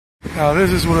Now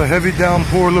this is what a heavy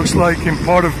downpour looks like in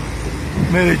part of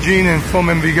Medellin and from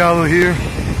Envigado here.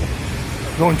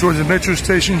 Going towards the metro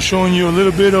station, showing you a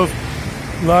little bit of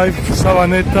live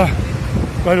Sabaneta.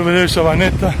 Right over there,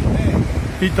 Sabaneta,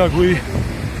 Itagüí.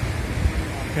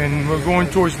 And we're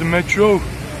going towards the metro.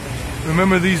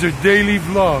 Remember, these are daily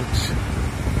vlogs.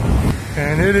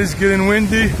 And it is getting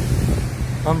windy.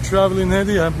 I'm traveling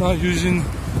Eddie. I'm not using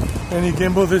any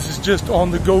gimbal. This is just on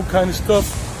the go kind of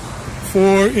stuff.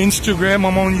 For Instagram,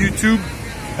 I'm on YouTube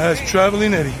as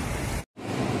Traveling Eddie.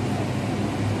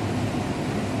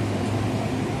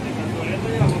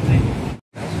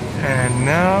 And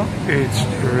now it's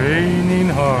raining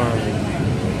hard.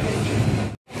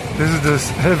 This is the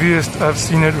heaviest I've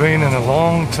seen it rain in a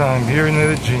long time here in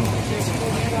Medellin.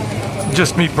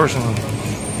 Just me personally.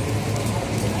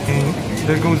 And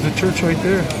there goes the church right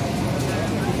there.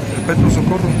 Perpetuo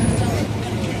Socorro.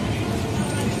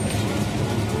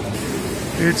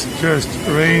 It's just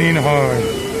raining hard.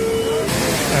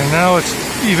 And now it's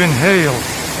even hail.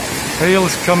 Hail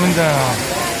is coming down.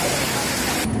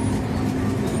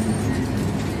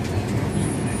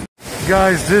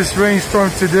 Guys, this rainstorm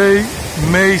today,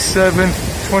 May 7th,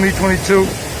 2022,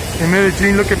 in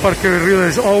Medellin. Look at Parque Berrío.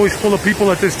 It's always full of people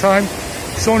at this time.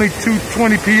 It's only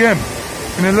 2:20 p.m.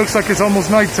 and it looks like it's almost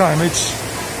nighttime. It's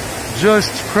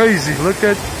just crazy. Look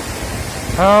at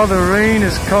how the rain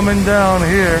is coming down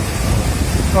here.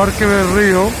 Parque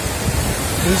Berrío.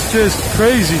 It's just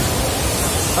crazy.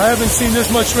 I haven't seen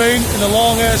this much rain in a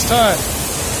long ass time.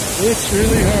 It's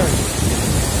really hard.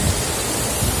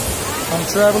 I'm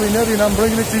Traveling Eddie and I'm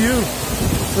bringing it to you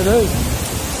today.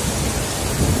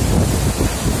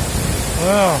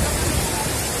 Wow.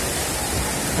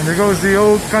 And there goes the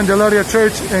old Candelaria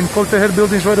Church and Coltejer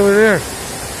buildings right over there.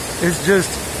 It's just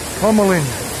pummeling.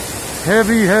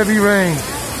 Heavy, heavy rain.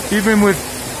 Even with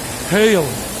hail.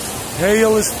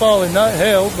 Hail is falling. Not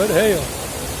hail, but hail.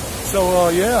 So,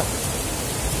 yeah.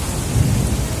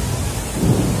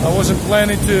 I wasn't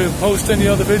planning to post any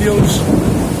other videos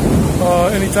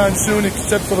anytime soon,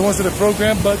 except for the ones that are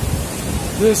programmed, but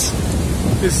this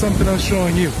is something I'm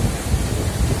showing you.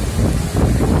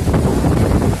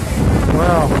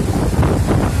 Wow.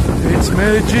 It's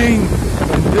Medellin,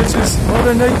 and this is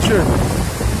Mother Nature.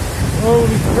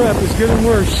 Holy crap, it's getting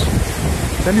worse.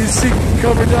 I need to see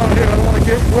cover down here. I don't want to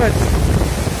get wet.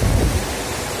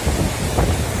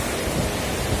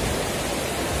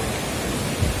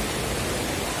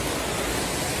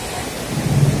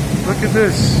 Look at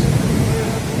this.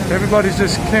 Everybody's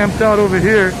just camped out over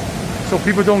here so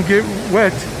people don't get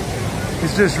wet.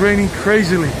 It's just raining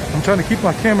crazily. I'm trying to keep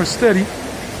my camera steady.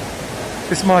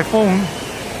 It's my phone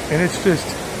and it's just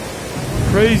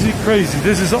crazy, crazy.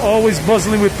 This is always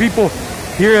bustling with people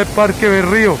here at Parque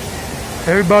Berrío.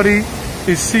 Everybody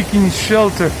is seeking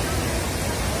shelter.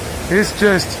 It's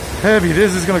just heavy.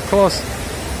 This is going to cause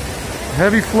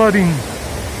heavy flooding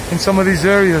in some of these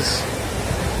areas.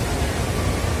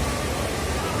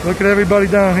 Look at everybody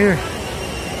down here.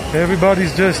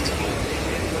 Everybody's just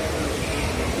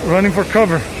running for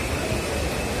cover.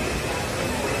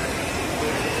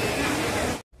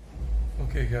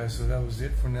 Okay guys, so that was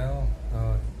it for now.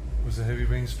 It was a heavy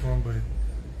rainstorm, but it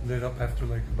lit up after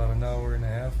like about an hour and a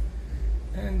half.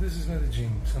 And this is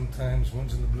Medellin. Sometimes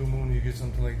once in the blue moon you get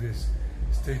something like this.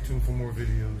 Stay tuned for more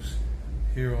videos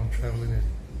here on Traveling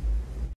Eddie.